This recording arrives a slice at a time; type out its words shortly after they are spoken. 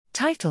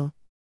Title: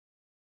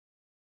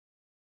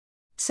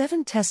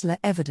 7 Tesla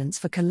Evidence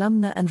for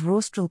Columnar and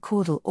Rostral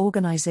Caudal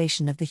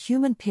Organization of the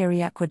Human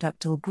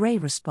Periaqueductal Gray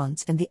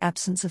Response in the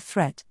Absence of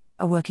Threat,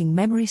 a Working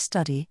Memory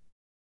Study.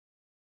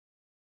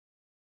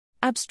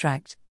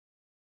 Abstract: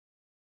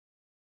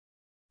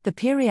 The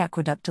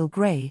periaqueductal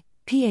gray,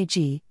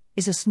 PAG,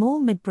 is a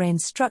small midbrain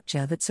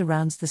structure that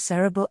surrounds the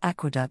cerebral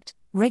aqueduct,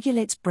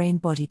 regulates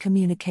brain-body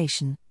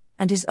communication,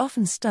 and is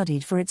often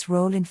studied for its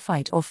role in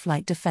fight or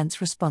flight defense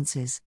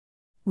responses.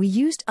 We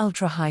used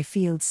ultra-high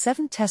field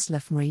 7 Tesla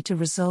fMRI to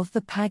resolve the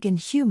PAG in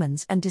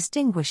humans and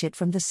distinguish it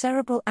from the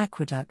cerebral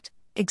aqueduct,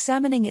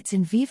 examining its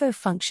in vivo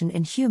function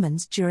in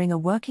humans during a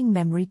working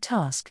memory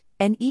task,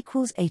 N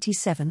equals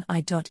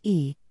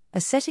 87I.E, a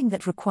setting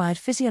that required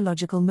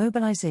physiological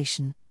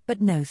mobilization,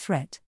 but no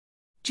threat.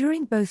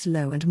 During both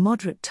low and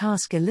moderate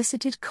task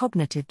elicited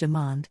cognitive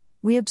demand,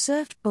 we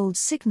observed bold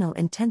signal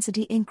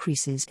intensity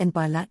increases in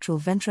bilateral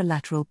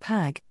ventrolateral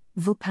PAG,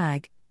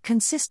 VLPAG,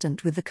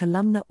 consistent with the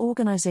columnar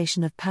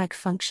organization of PAG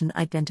function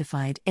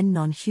identified in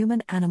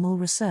non-human animal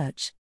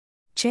research.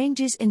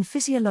 Changes in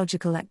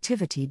physiological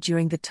activity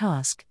during the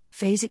task,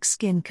 phasic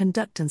skin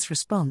conductance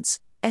response,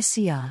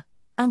 SCR,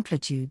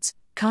 amplitudes,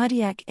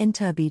 cardiac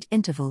interbeat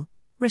interval,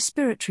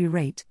 respiratory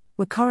rate,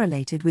 were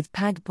correlated with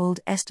PAG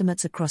bold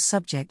estimates across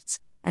subjects,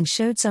 and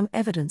showed some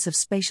evidence of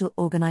spatial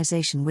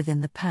organization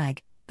within the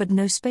PAG, but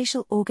no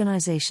spatial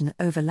organization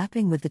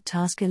overlapping with the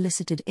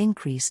task-elicited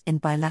increase in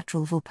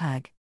bilateral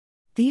VLPAG.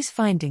 These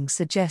findings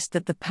suggest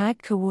that the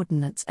PAG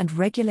coordinates and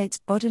regulates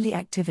bodily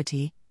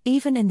activity,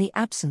 even in the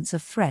absence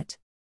of threat.